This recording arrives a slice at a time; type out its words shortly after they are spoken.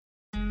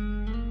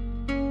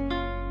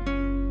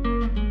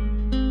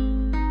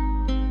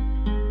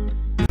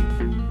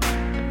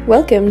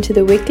Welcome to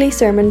the weekly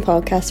sermon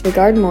podcast for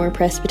Gardenmore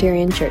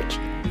Presbyterian Church.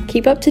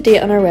 Keep up to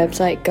date on our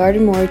website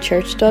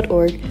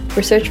gardenmorechurch.org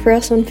or search for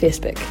us on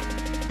Facebook.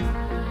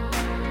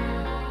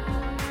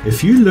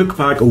 If you look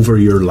back over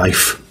your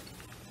life,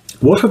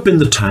 what have been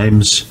the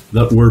times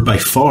that were by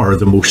far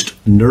the most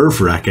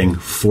nerve-wracking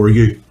for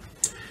you?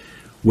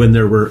 When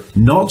there were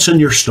knots in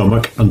your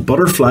stomach and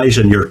butterflies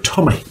in your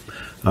tummy,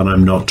 and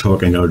I'm not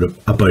talking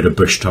about a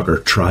Bush Tucker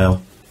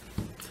trial.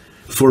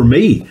 For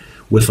me,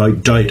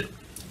 without doubt,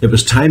 it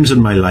was times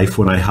in my life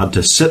when I had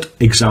to sit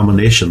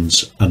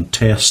examinations and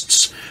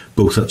tests,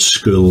 both at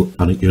school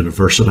and at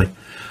university,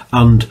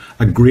 and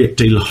a great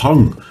deal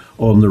hung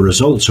on the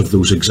results of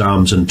those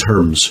exams in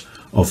terms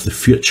of the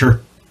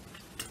future.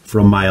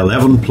 From my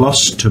 11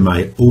 plus to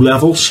my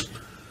O-levels,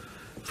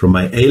 from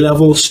my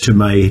A-levels to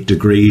my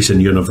degrees in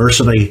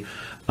university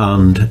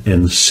and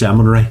in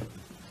seminary.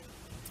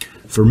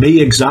 For me,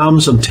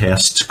 exams and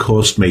tests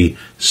caused me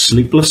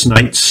sleepless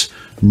nights,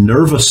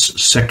 nervous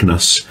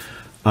sickness,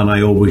 and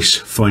I always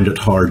found it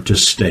hard to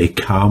stay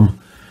calm.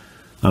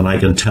 And I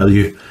can tell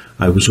you,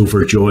 I was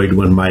overjoyed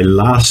when my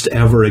last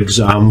ever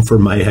exam for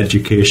my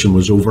education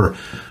was over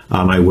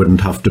and I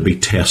wouldn't have to be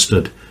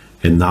tested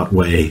in that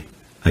way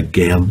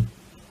again.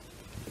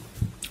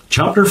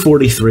 Chapter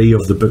 43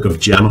 of the book of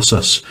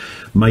Genesis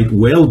might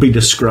well be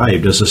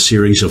described as a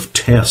series of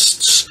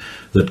tests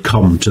that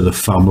come to the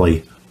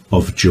family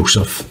of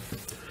Joseph.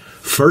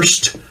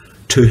 First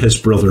to his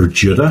brother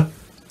Judah,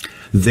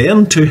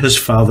 then to his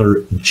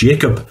father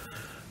Jacob,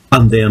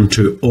 and then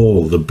to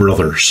all the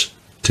brothers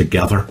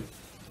together.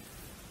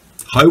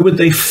 How would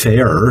they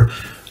fare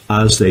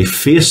as they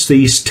face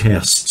these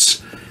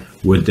tests?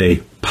 Would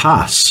they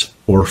pass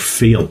or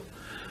fail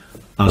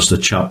as the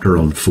chapter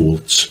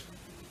unfolds?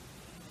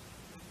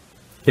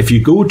 If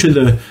you go to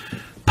the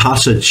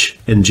passage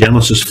in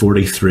Genesis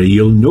 43,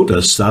 you'll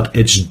notice that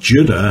it's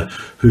Judah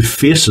who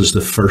faces the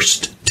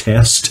first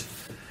test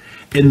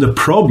in the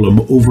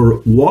problem over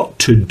what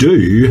to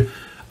do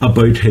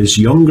about his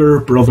younger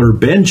brother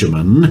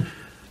Benjamin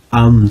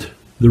and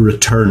the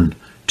return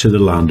to the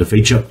land of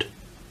Egypt.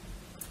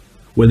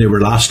 When they were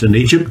last in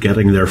Egypt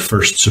getting their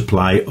first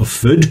supply of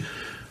food,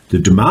 the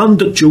demand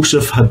that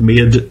Joseph had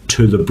made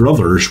to the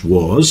brothers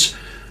was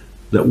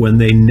that when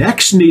they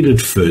next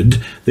needed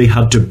food, they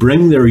had to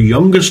bring their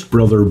youngest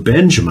brother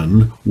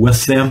Benjamin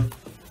with them.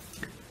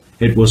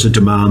 It was a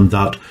demand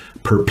that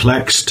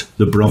perplexed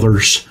the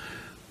brothers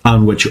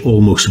and which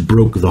almost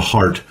broke the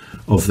heart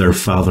of their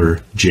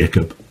father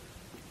Jacob.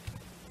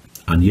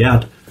 And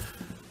yet,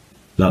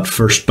 that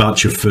first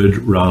batch of food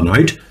ran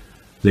out.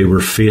 They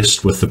were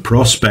faced with the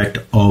prospect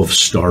of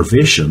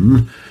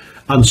starvation,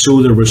 and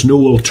so there was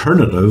no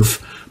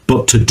alternative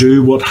but to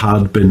do what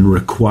had been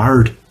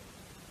required.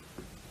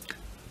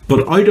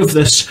 But out of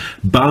this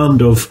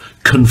band of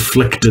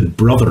conflicted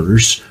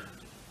brothers,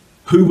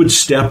 who would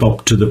step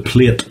up to the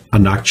plate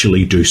and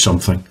actually do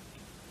something?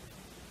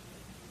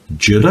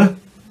 Judah?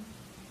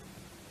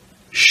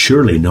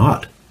 Surely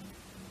not.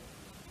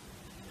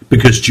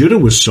 Because Judah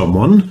was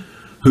someone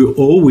who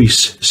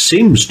always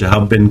seems to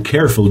have been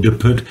careful to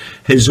put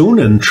his own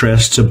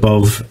interests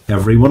above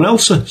everyone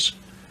else's.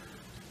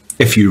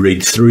 If you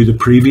read through the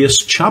previous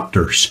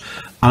chapters,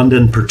 and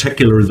in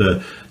particular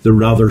the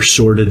rather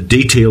sordid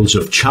details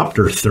of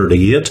chapter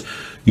 38,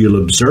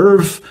 you'll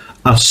observe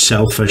a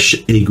selfish,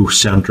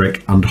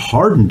 egocentric and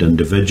hardened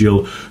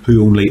individual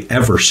who only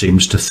ever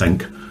seems to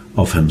think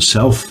of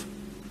himself.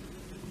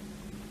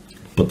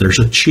 But there's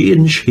a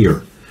change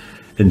here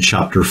in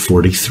chapter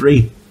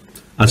 43,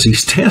 as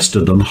he's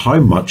tested on how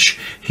much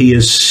he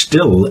is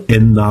still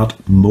in that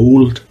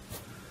mould.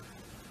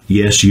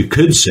 Yes, you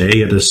could say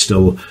it is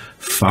still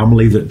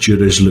family that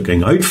Judah is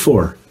looking out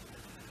for.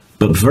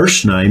 But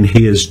verse 9,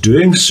 he is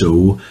doing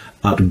so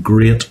at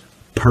great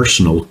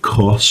personal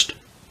cost.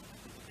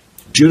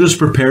 Judah's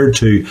prepared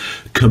to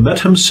commit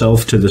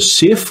himself to the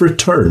safe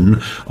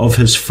return of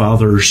his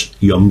father's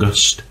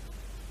youngest.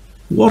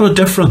 What a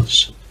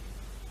difference!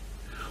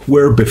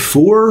 Where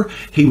before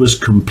he was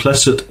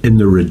complicit in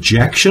the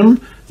rejection,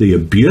 the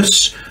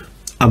abuse,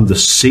 and the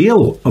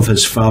sale of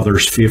his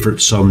father's favourite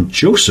son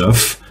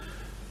Joseph,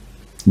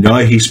 now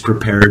he's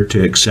prepared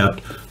to accept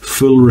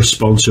full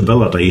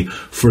responsibility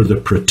for the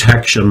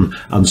protection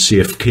and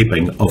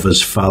safekeeping of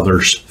his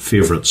father's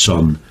favourite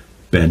son,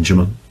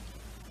 Benjamin.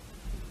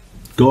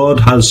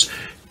 God has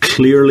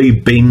clearly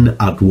been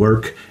at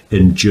work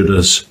in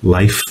Judah's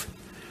life,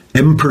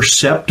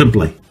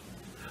 imperceptibly,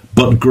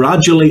 but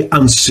gradually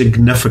and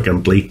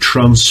significantly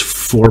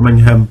transforming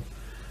him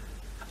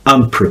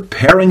and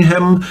preparing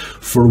him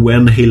for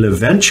when he'll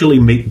eventually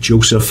meet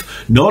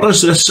Joseph, not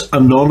as this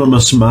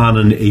anonymous man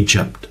in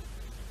Egypt,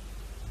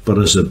 but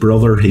as the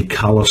brother he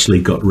callously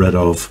got rid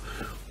of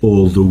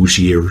all those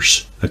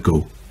years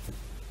ago.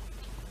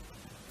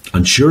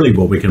 And surely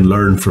what we can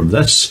learn from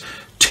this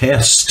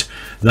test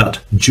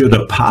that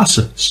Judah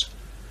passes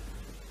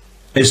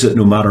is that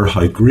no matter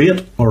how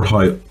great or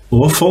how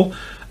awful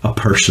a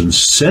person's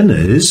sin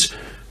is,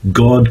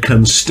 God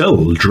can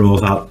still draw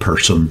that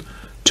person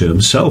to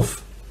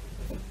himself.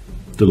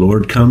 The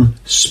Lord can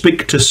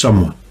speak to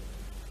someone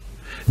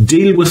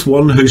deal with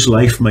one whose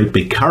life might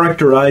be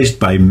characterized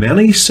by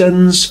many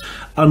sins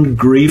and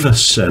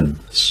grievous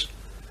sins.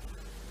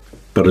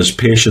 But his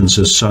patience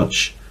is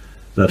such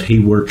that he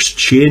works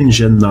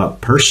change in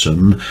that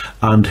person,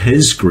 and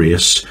his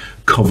grace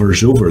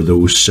covers over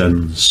those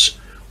sins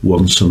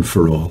once and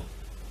for all.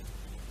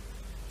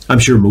 I'm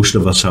sure most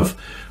of us have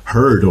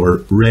heard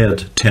or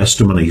read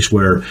testimonies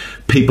where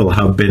people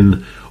have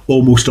been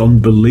almost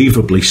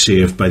unbelievably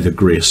saved by the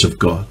grace of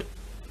God.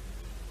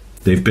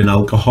 They've been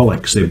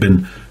alcoholics, they've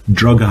been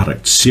drug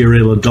addicts,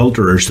 serial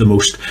adulterers, the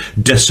most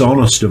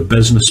dishonest of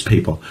business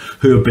people,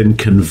 who have been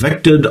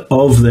convicted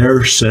of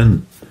their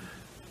sin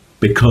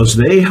because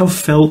they have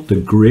felt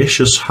the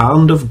gracious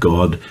hand of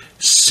God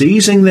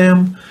seizing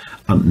them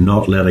and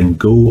not letting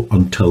go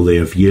until they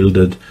have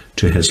yielded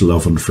to his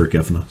love and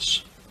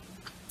forgiveness.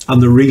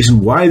 And the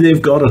reason why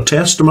they've got a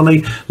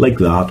testimony like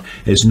that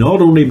is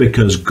not only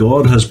because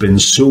God has been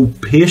so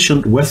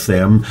patient with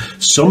them,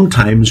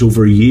 sometimes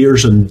over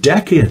years and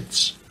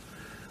decades,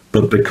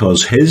 but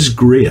because his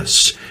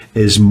grace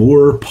is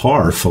more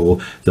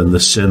powerful than the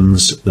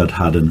sins that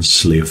had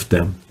enslaved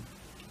them.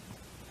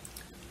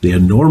 The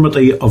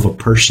enormity of a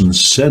person's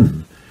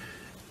sin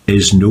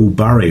is no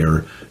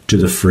barrier to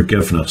the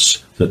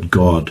forgiveness that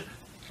God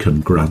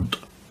can grant.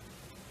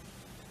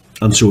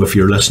 And so if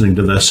you're listening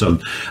to this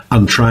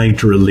and trying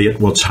to relate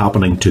what's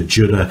happening to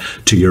Judah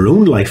to your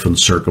own life and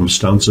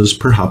circumstances,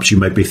 perhaps you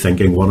might be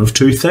thinking one of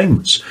two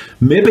things.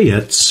 Maybe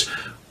it's,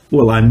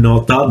 well, I'm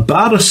not that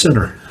bad a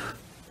sinner.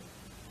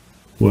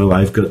 Well,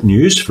 I've got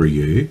news for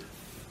you.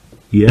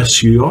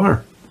 Yes, you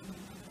are.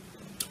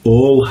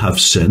 All have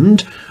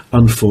sinned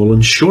and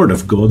fallen short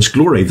of God's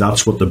glory.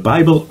 That's what the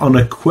Bible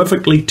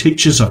unequivocally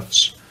teaches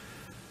us.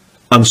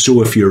 And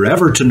so if you're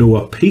ever to know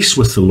a peace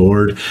with the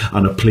Lord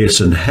and a place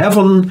in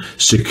heaven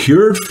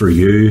secured for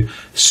you,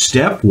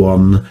 step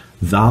one,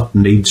 that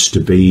needs to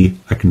be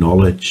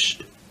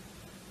acknowledged.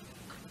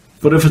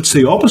 But if it's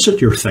the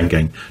opposite you're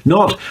thinking,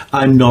 not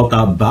I'm not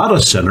that bad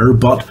a sinner,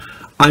 but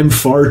I'm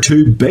far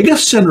too big a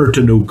sinner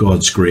to know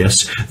God's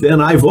grace, then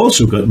I've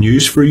also got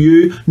news for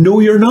you. No,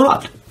 you're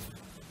not.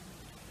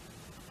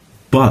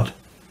 But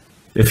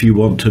if you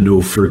want to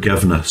know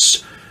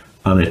forgiveness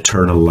and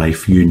eternal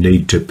life, you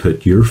need to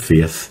put your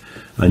faith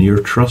and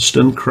your trust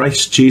in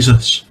Christ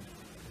Jesus.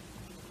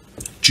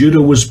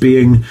 Judah was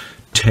being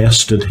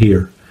tested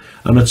here,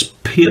 and it's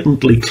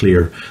patently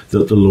clear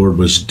that the Lord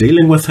was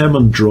dealing with him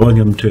and drawing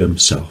him to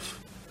himself.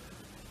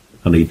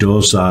 And he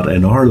does that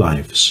in our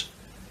lives,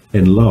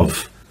 in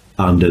love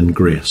and in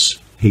grace.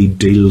 He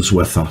deals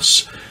with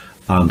us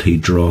and he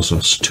draws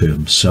us to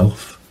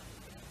himself.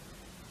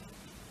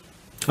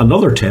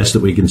 Another test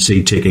that we can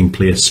see taking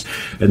place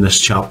in this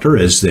chapter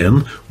is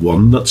then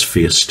one that's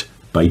faced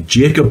by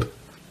Jacob.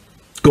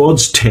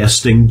 God's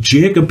testing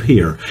Jacob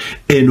here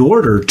in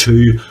order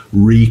to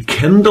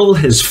rekindle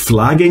his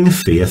flagging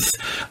faith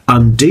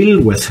and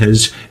deal with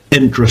his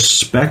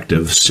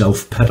introspective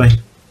self-pity.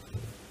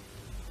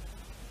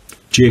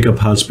 Jacob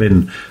has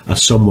been a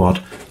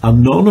somewhat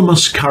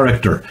anonymous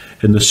character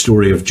in the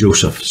story of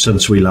Joseph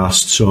since we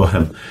last saw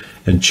him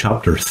in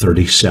chapter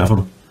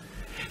 37.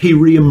 He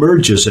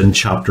re-emerges in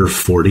chapter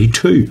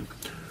 42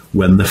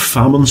 when the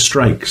famine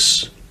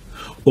strikes,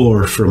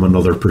 or from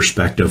another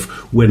perspective,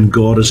 when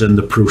God is in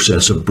the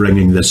process of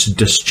bringing this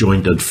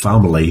disjointed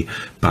family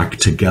back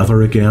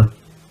together again.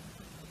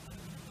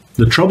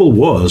 The trouble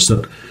was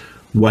that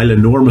while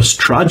enormous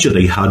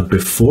tragedy had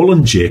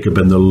befallen Jacob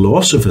in the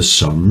loss of his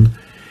son,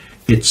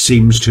 it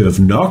seems to have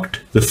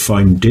knocked the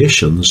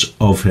foundations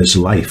of his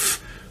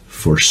life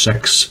for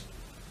 6.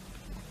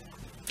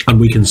 And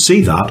we can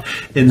see that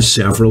in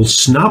several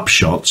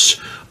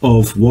snapshots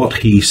of what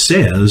he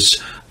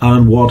says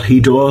and what he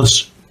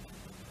does.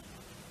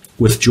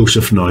 With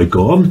Joseph now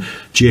gone,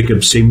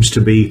 Jacob seems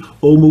to be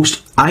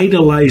almost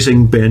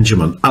idolizing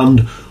Benjamin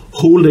and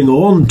holding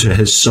on to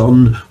his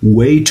son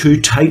way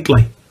too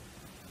tightly.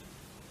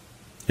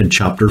 In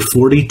chapter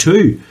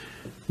 42,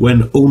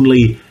 when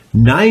only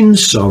 9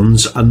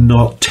 sons and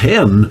not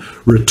 10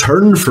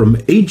 return from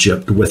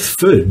Egypt with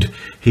food,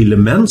 he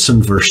laments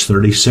in verse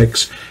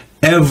 36,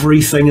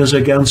 "Everything is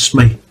against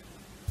me."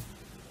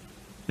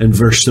 In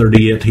verse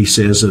 38, he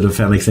says that if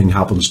anything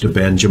happens to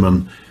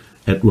Benjamin,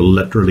 it will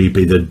literally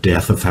be the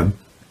death of him.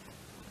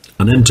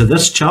 And into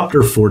this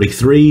chapter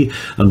 43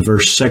 and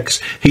verse 6,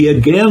 he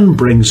again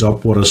brings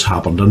up what has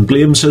happened and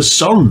blames his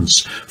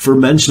sons for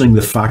mentioning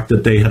the fact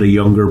that they had a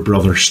younger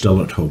brother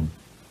still at home.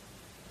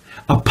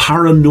 A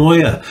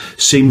paranoia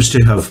seems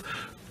to have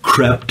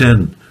crept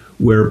in,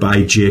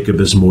 whereby Jacob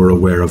is more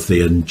aware of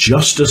the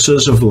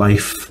injustices of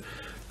life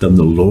than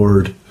the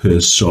Lord who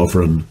is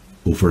sovereign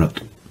over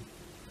it.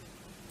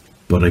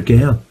 But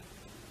again,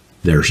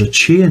 there's a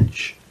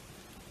change.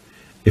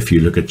 If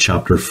you look at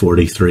chapter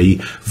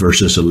 43,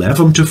 verses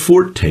 11 to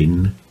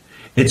 14,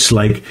 it's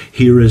like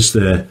here is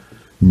the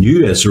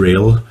new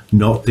Israel,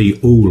 not the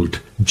old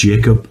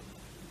Jacob.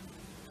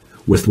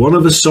 With one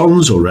of his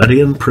sons already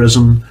in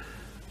prison,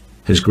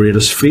 his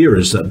greatest fear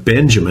is that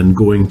Benjamin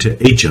going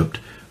to Egypt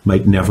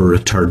might never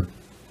return.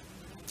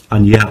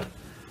 And yet,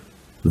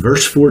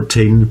 Verse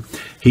 14,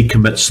 he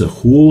commits the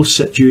whole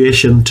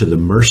situation to the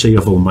mercy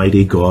of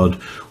Almighty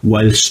God,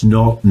 whilst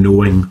not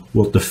knowing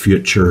what the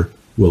future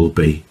will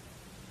be.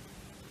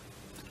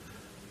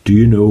 Do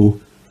you know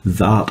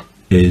that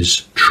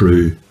is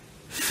true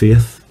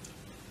faith?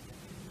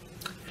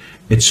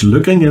 It's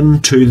looking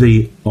into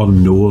the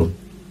unknown.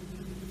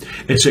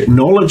 It's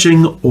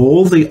acknowledging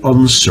all the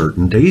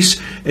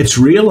uncertainties. It's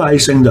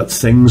realizing that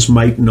things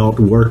might not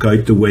work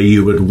out the way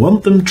you would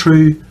want them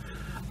to,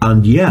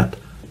 and yet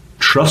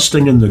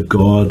trusting in the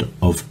God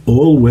of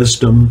all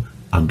wisdom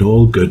and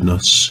all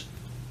goodness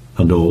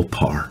and all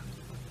power.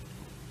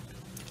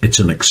 It's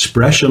an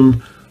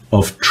expression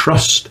of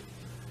trust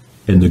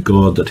in the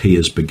God that he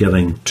is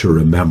beginning to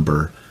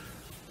remember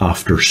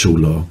after so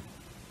long.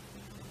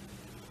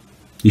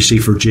 You see,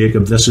 for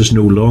Jacob, this is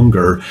no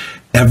longer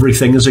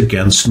everything is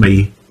against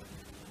me.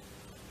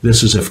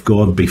 This is if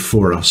God be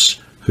for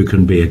us, who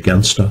can be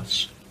against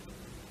us?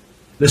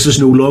 This is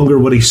no longer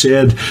what he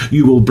said,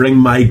 you will bring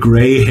my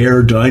grey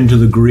hair down to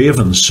the grave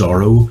in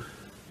sorrow.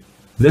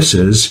 This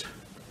is,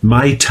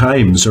 my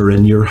times are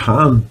in your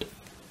hand.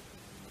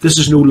 This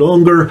is no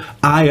longer,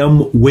 I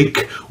am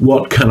weak,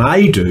 what can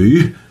I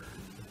do?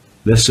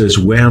 This is,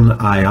 when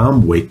I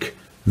am weak,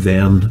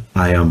 then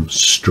I am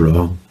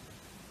strong.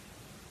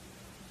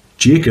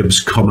 Jacob's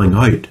coming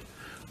out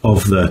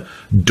of the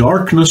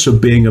darkness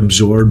of being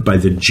absorbed by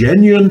the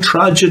genuine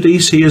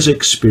tragedies he has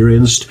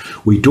experienced.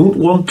 We don't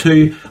want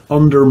to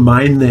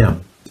undermine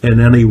them in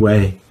any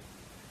way.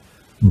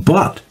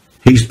 But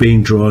he's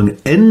being drawn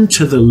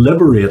into the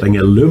liberating,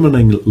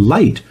 illumining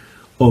light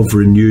of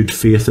renewed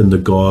faith in the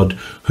God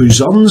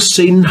whose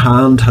unseen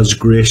hand has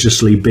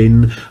graciously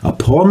been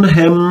upon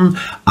him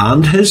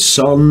and his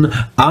son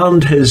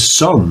and his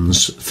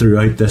sons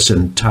throughout this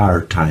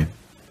entire time.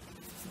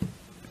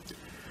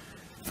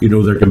 You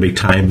know, there can be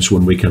times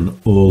when we can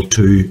all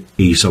too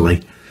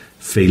easily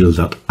feel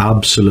that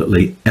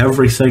absolutely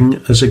everything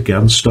is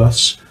against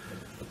us,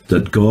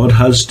 that God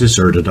has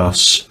deserted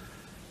us,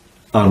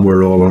 and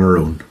we're all on our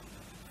own.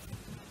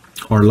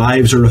 Our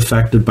lives are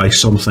affected by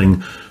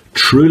something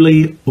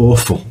truly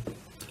awful,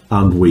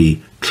 and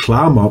we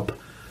clam up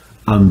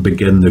and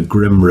begin the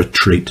grim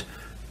retreat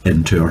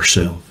into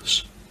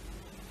ourselves.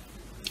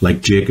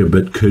 Like Jacob,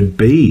 it could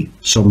be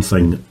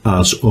something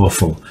as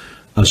awful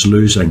as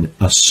losing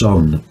a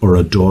son or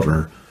a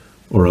daughter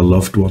or a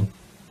loved one.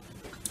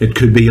 It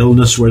could be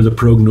illness where the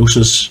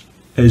prognosis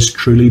is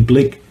truly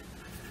bleak.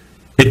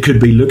 It could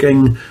be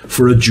looking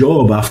for a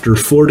job after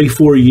 40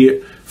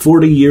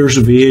 years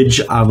of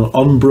age and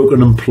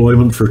unbroken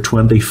employment for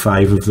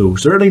 25 of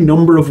those. There are any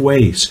number of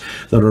ways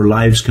that our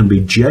lives can be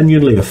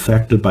genuinely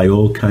affected by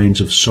all kinds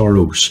of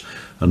sorrows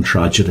and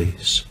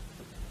tragedies.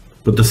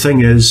 But the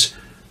thing is,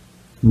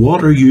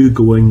 what are you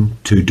going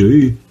to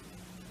do?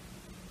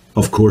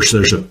 Of course,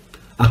 there's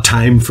a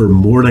time for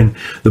mourning.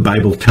 The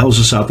Bible tells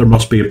us that there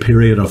must be a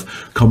period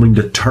of coming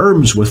to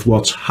terms with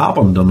what's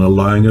happened and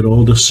allowing it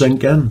all to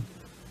sink in.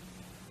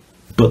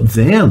 But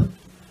then,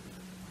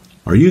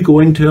 are you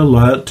going to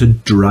allow it to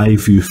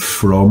drive you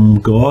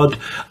from God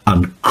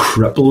and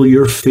cripple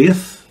your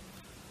faith?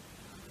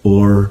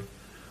 Or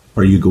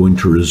are you going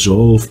to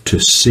resolve to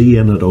see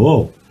in it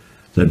all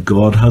that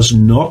God has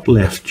not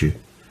left you,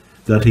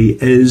 that he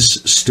is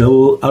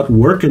still at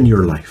work in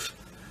your life,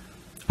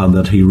 and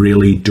that he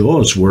really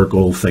does work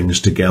all things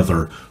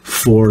together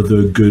for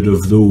the good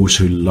of those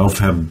who love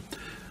him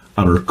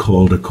and are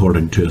called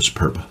according to his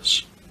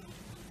purpose?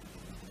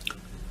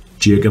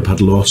 Jacob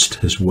had lost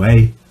his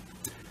way.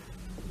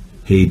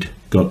 He'd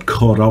got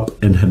caught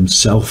up in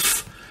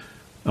himself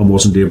and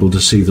wasn't able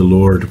to see the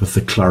Lord with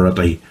the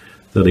clarity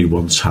that he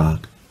once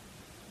had.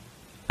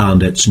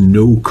 And it's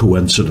no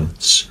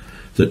coincidence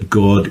that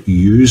God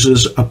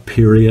uses a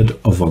period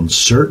of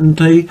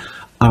uncertainty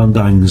and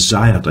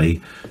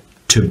anxiety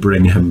to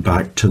bring him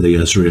back to the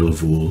Israel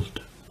of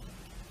old.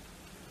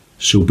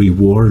 So be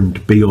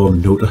warned, be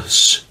on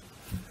notice.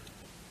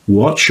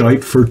 Watch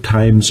out for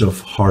times of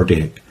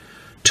heartache,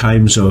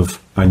 times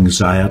of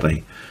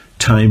anxiety,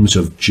 times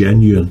of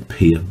genuine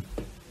pain.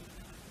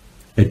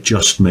 It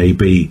just may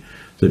be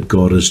that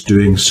God is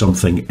doing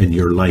something in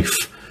your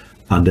life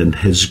and in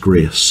his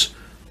grace,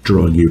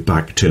 drawing you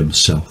back to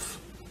himself.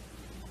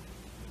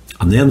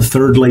 And then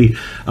thirdly,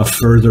 a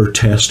further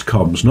test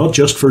comes, not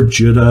just for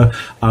Judah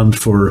and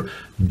for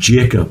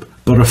Jacob,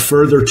 but a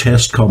further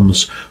test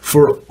comes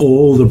for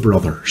all the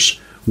brothers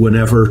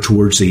whenever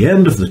towards the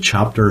end of the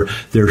chapter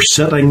they're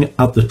sitting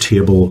at the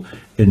table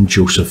in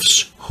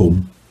Joseph's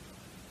home.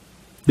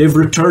 They've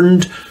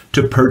returned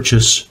to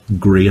purchase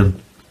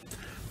grain,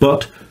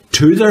 but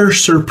to their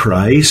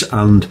surprise,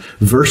 and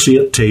verse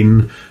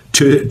 18,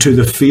 to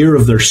the fear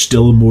of their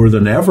still more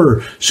than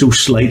ever so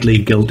slightly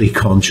guilty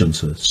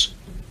consciences,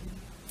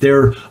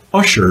 they're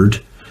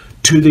ushered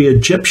to the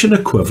Egyptian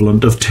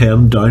equivalent of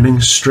 10 Downing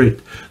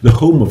Street, the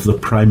home of the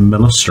Prime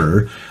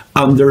Minister,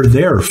 and they're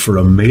there for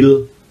a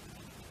meal.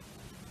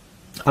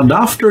 And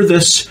after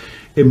this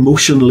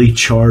emotionally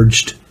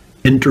charged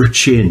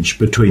interchange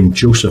between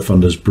Joseph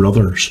and his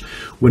brothers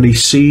when he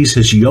sees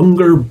his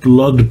younger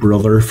blood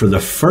brother for the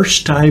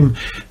first time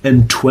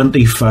in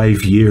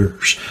 25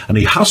 years, and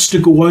he has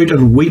to go out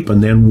and weep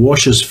and then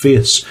wash his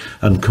face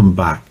and come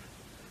back.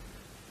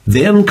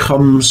 Then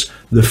comes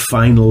the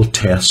final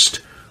test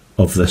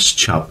of this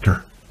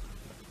chapter.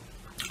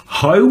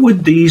 How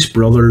would these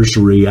brothers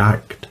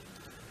react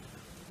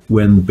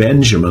when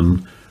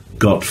Benjamin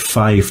got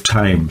 5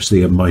 times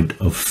the amount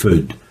of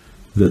food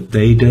that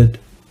they did?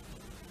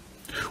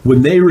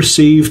 When they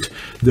received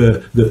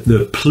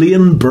the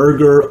plain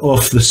burger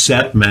off the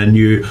set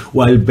menu,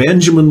 while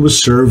Benjamin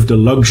was served a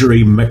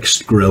luxury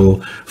mixed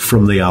grill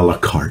from the a la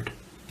carte.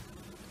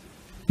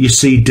 You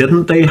see,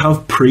 didn't they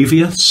have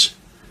previous?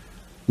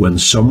 When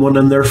someone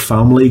in their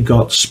family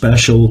got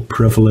special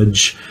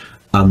privilege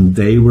and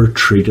they were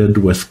treated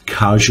with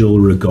casual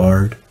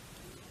regard?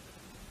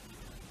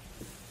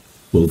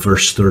 Well,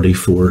 verse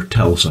 34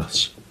 tells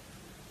us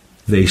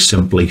they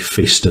simply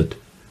feasted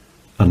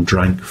and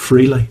drank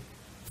freely.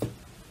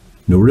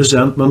 No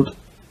resentment,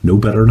 no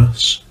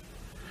bitterness,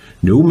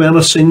 no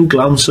menacing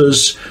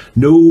glances,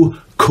 no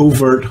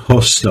covert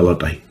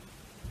hostility.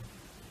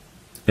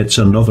 It's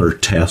another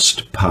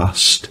test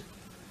passed.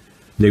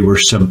 They were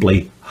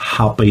simply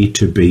happy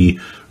to be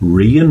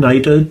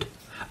reunited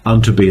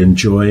and to be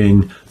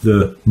enjoying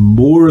the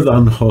more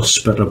than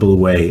hospitable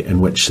way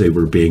in which they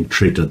were being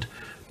treated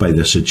by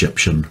this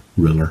Egyptian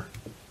ruler.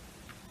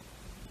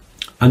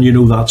 And you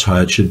know, that's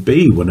how it should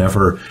be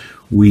whenever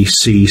we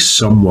see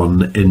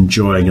someone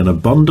enjoying an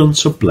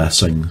abundance of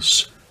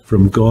blessings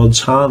from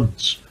God's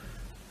hands.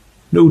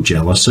 No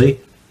jealousy,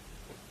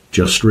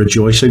 just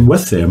rejoicing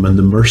with them in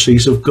the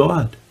mercies of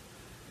God.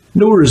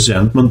 No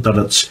resentment that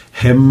it's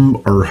him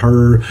or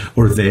her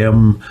or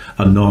them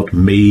and not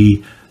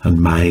me and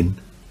mine.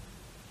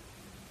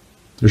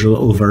 There's a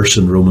little verse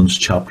in Romans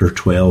chapter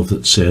 12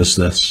 that says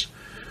this: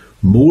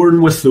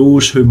 mourn with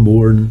those who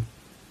mourn,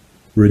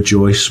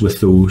 rejoice with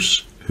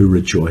those who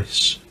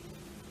rejoice.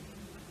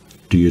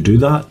 Do you do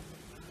that?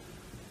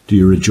 Do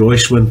you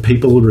rejoice when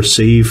people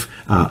receive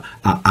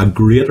a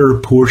greater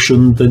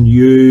portion than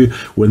you,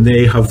 when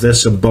they have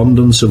this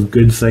abundance of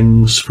good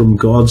things from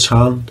God's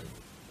hand?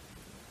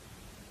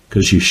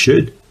 Because you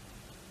should.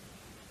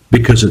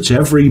 Because it's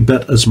every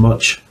bit as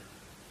much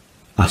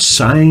a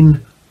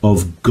sign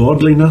of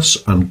godliness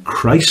and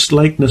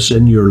Christ-likeness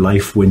in your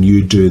life when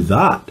you do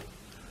that,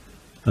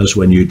 as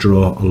when you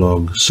draw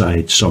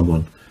alongside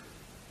someone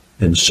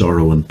in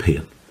sorrow and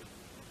pain.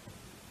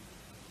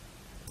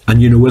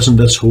 And you know, isn't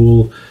this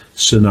whole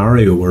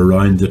scenario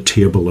around the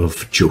table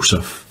of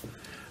Joseph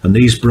and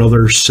these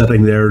brothers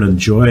sitting there and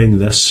enjoying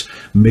this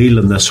meal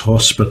and this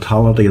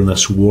hospitality and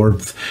this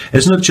warmth,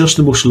 isn't it just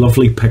the most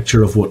lovely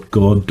picture of what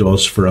God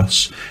does for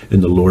us in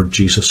the Lord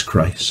Jesus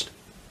Christ?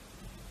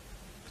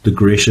 The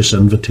gracious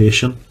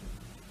invitation,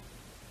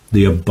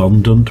 the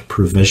abundant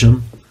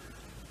provision,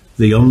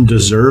 the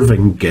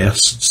undeserving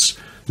guests,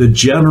 the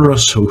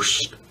generous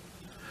host,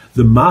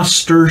 the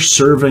master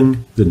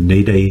serving the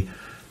needy,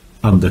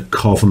 and the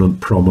covenant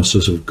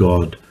promises of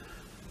God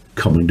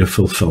coming to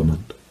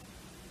fulfillment.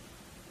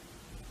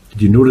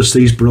 Did you notice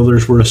these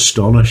brothers were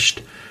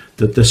astonished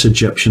that this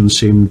Egyptian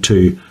seemed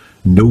to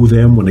know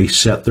them when he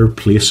set their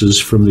places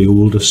from the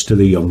oldest to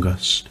the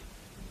youngest?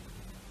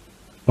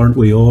 Aren't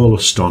we all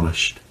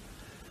astonished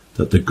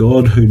that the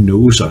God who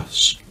knows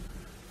us,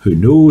 who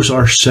knows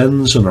our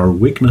sins and our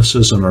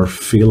weaknesses and our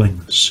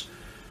failings,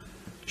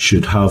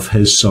 should have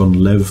his Son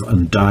live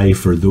and die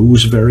for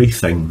those very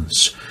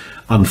things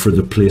and for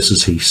the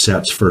places he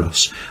sets for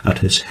us at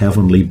his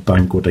heavenly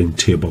banqueting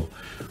table,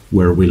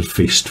 where we'll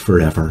feast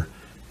forever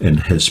in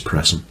his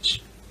presence.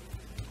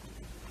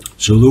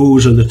 So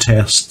those are the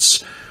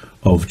tests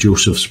of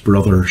Joseph's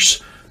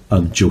brothers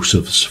and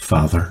Joseph's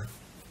father.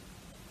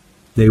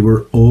 They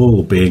were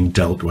all being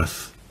dealt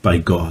with by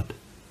God,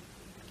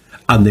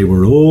 and they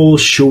were all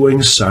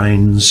showing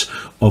signs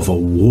of a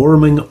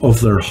warming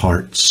of their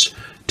hearts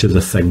to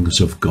the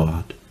things of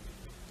God.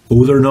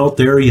 Oh, they're not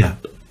there yet.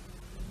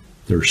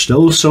 There's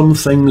still some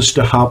things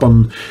to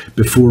happen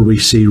before we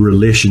see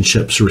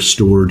relationships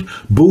restored,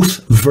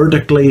 both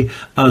vertically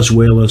as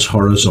well as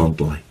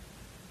horizontally.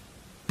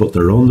 But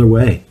they're on their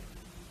way.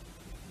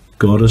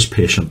 God is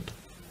patient.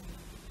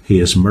 He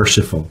is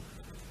merciful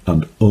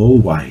and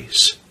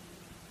all-wise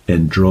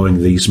in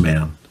drawing these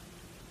men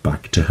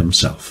back to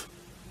himself.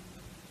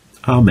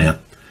 Amen,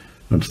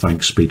 and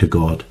thanks be to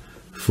God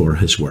for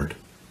his word.